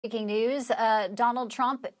Breaking news, Donald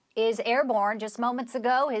Trump is airborne. Just moments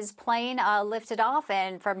ago, his plane lifted off,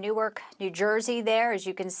 and from Newark, New Jersey there, as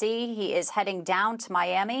you can see, he is heading down to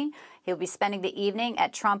Miami. He'll be spending the evening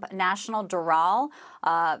at Trump National Doral,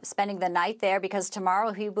 spending the night there because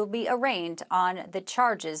tomorrow he will be arraigned on the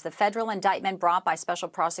charges. The federal indictment brought by Special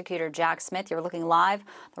Prosecutor Jack Smith. You're looking live,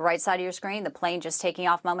 the right side of your screen, the plane just taking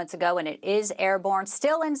off moments ago, and it is airborne,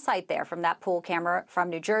 still in sight there from that pool camera from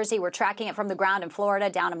New Jersey. We're tracking it from the ground in Florida,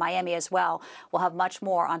 down in Miami as well. We'll have much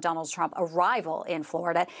more on Donald Trump's arrival in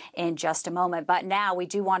Florida in just a moment. But now we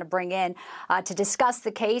do want to bring in to discuss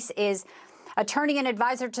the case is attorney and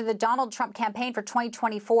advisor to the Donald Trump campaign for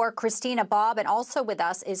 2024, Christina Bobb, and also with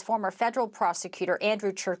us is former federal prosecutor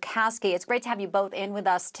Andrew Cherkasky. It's great to have you both in with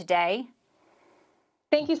us today.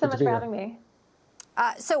 Thank you so much for having me.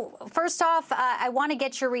 So first off, I want to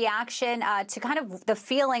get your reaction to kind of the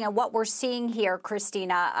feeling of what we're seeing here,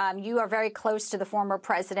 Christina. You are very close to the former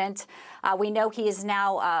president. We know he is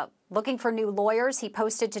now looking for new lawyers. He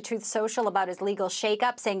posted to Truth Social about his legal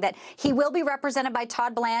shakeup, saying that he will be represented by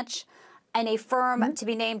Todd Blanche and a firm to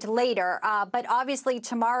be named later. But obviously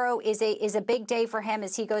tomorrow is a big day for him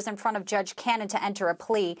as he goes in front of Judge Cannon to enter a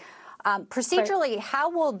plea. Procedurally, how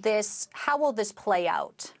will this play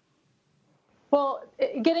out? Well,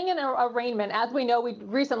 getting an arraignment, as we know, we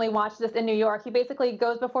recently watched this in New York. He basically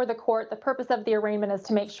goes before the court. The purpose of the arraignment is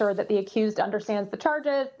to make sure that the accused understands the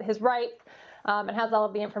charges, his rights, and has all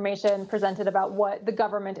of the information presented about what the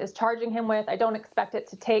government is charging him with. I don't expect it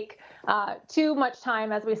to take too much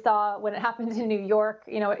time, as we saw when it happened in New York.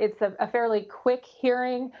 You know, it's a fairly quick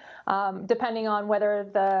hearing, depending on whether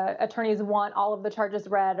the attorneys want all of the charges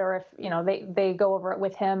read or if, you know, they go over it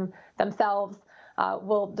with him themselves.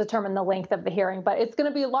 Will determine the length of the hearing, but it's going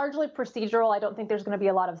to be largely procedural. I don't think there's going to be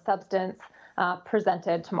a lot of substance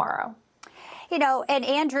presented tomorrow. You know, and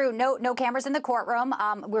Andrew, no cameras in the courtroom.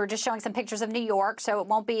 We were just showing some pictures of New York, so it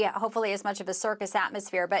won't be hopefully as much of a circus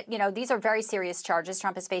atmosphere. But, you know, these are very serious charges.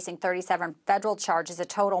 Trump is facing 37 federal charges, a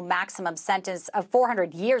total maximum sentence of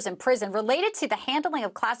 400 years in prison related to the handling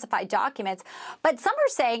of classified documents. But some are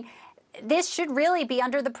saying this should really be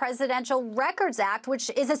under the Presidential Records Act,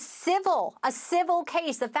 which is a civil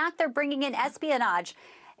case. The fact they're bringing in espionage,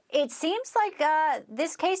 it seems like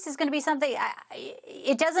this case is going to be something.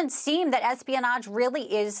 It doesn't seem that espionage really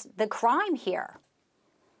is the crime here.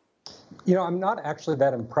 You know, I'm not actually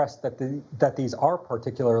that impressed that these are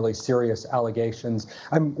particularly serious allegations.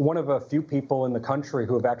 I'm one of a few people in the country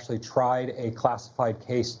who have actually tried a classified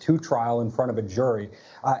case to trial in front of a jury.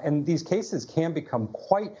 And these cases can become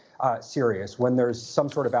quite serious when there's some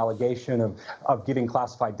sort of allegation of giving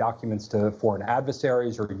classified documents to foreign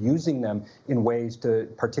adversaries or using them in ways to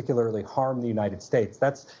particularly harm the United States.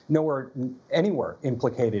 That's anywhere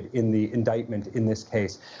implicated in the indictment in this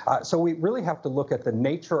case. So we really have to look at the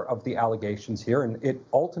nature of the allegations here, and it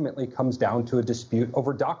ultimately comes down to a dispute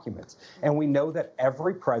over documents. And we know that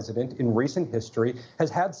every president in recent history has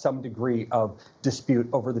had some degree of dispute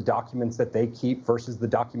over the documents that they keep versus the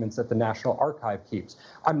documents that the National Archive keeps.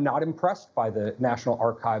 I'm not impressed by the National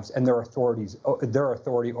Archives and their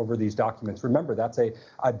authority over these documents. Remember, that's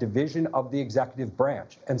a division of the executive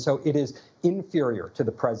branch, and so it is inferior to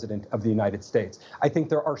the President of the United States. I think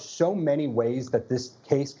there are so many ways that this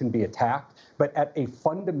case can be attacked, but at a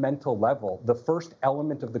fundamental level, the first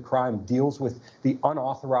element of the crime deals with the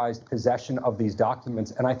unauthorized possession of these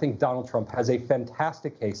documents, and I think Donald Trump has a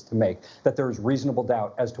fantastic case to make that there is reasonable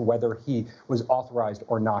doubt as to whether he was authorized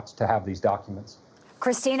or not to have these documents.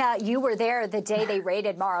 Christina, you were there the day they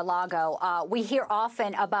raided Mar-a-Lago. We hear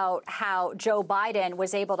often about how Joe Biden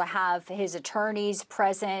was able to have his attorneys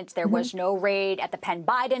present. There was no raid at the Penn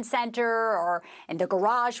Biden Center or in the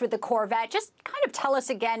garage with the Corvette. Just kind of tell us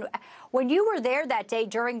again, when you were there that day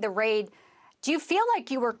during the raid, do you feel like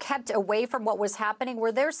you were kept away from what was happening?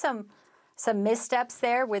 Were there some missteps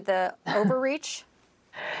there with the overreach?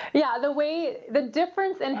 Yeah, the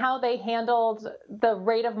difference in how they handled the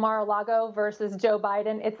raid of Mar-a-Lago versus Joe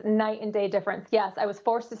Biden, it's night and day difference. Yes, I was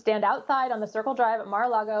forced to stand outside on the Circle Drive at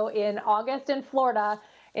Mar-a-Lago in August in Florida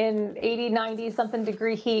in 80, 90 something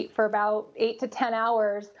degree heat for about 8 to 10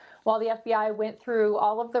 hours while the FBI went through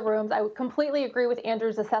all of the rooms. I would completely agree with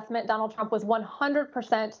Andrew's assessment. Donald Trump was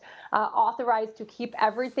 100% authorized to keep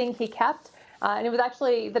everything he kept. And it was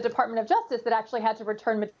actually the Department of Justice that actually had to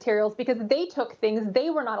return materials because they took things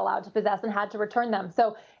they were not allowed to possess and had to return them.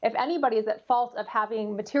 So if anybody is at fault of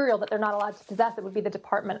having material that they're not allowed to possess, it would be the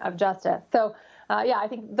Department of Justice. So yeah, I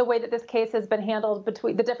think the way that this case has been handled,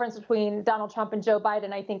 between the difference between Donald Trump and Joe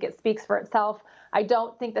Biden, I think it speaks for itself. I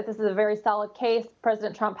don't think that this is a very solid case.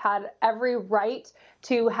 President Trump had every right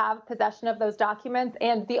to have possession of those documents.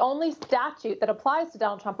 And the only statute that applies to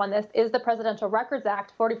Donald Trump on this is the Presidential Records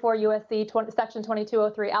Act, 44 U.S.C. Section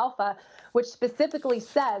 2203 alpha, which specifically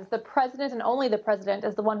says the president and only the president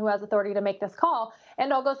is the one who has authority to make this call.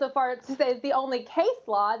 And I'll go so far to say it's the only case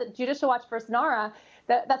law, that Judicial Watch versus NARA,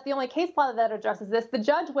 that's the only case law that addresses this. The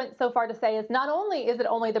judge went so far to say is not only is it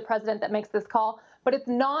only the president that makes this call, but it's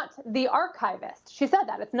not the archivist. She said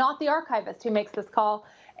that. It's not the archivist who makes this call.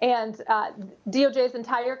 And DOJ's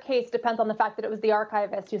entire case depends on the fact that it was the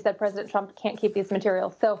archivist who said President Trump can't keep these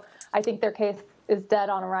materials. So I think their case is dead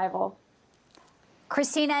on arrival.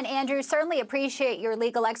 Christina and Andrew, certainly appreciate your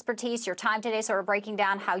legal expertise, your time today, sort of breaking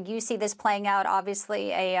down how you see this playing out.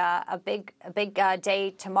 Obviously, a big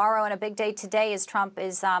day tomorrow and a big day today as Trump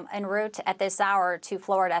is en route at this hour to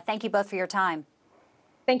Florida. Thank you both for your time.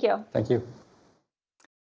 Thank you. Thank you.